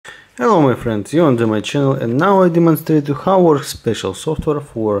Hello my friends, you're on my channel and now I demonstrate you how works special software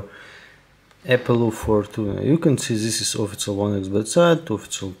for Apple of Fortune. You can see this is official 1x website,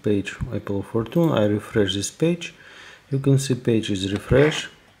 official page Apple of Fortune. I refresh this page. You can see page is refresh,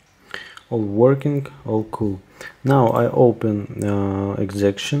 all working, all cool. Now I open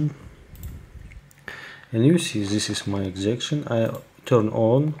execution and you see this is my execution. I turn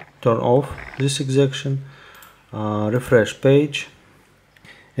off this execution, refresh page.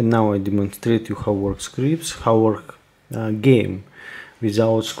 And now I demonstrate you how work scripts, how work game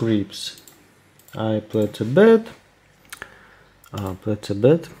without scripts. I place a bet,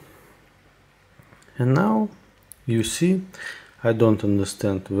 and now you see I don't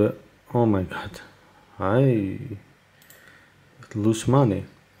understand where. Oh my god, I lose money.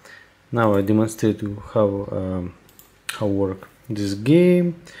 Now I demonstrate you how work this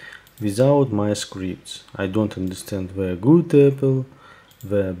game without my scripts. I don't understand where good apple,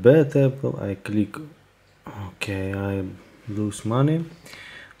 the bad apple. I click okay, I lose money,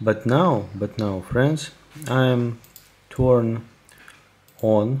 but now friends, I am turn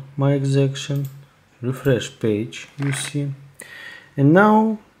on my execution, refresh page, you see, and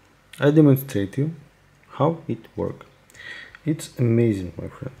now I demonstrate you how it works. It's amazing my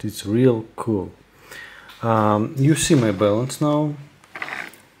friend, it's real cool. You see my balance now,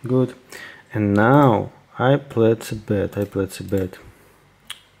 good, and now I place a bet,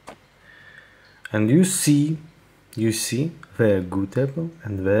 and you see where good apple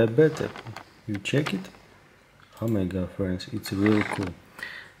and where bad apple. You check it. Oh my god friends, it's really cool.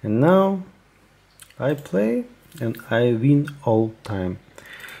 And now I play and I win all time.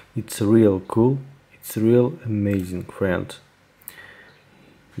 It's real cool, it's real amazing friends.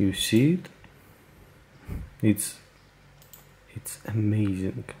 You see it? It's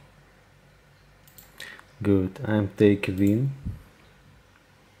amazing. Good, I'm take a win.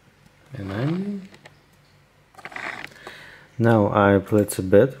 And I'm now I place a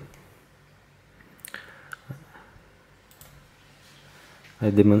bet. I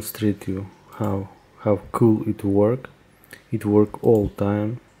demonstrate you how cool it work. It work all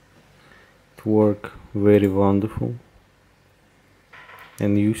time. It work very wonderful.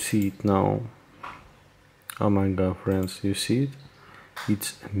 And you see it now. Oh my god friends, you see it?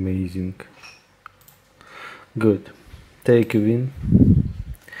 It's amazing. Good. Take a win.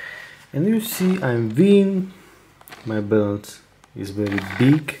 And you see I'm win, my balance is very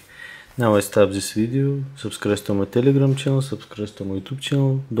big. Now I stop this video, subscribe to my Telegram channel, subscribe to my YouTube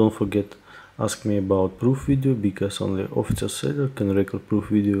channel. Don't forget ask me about proof video, because only official seller can record proof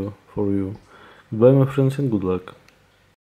video for you. Goodbye my friends and good luck.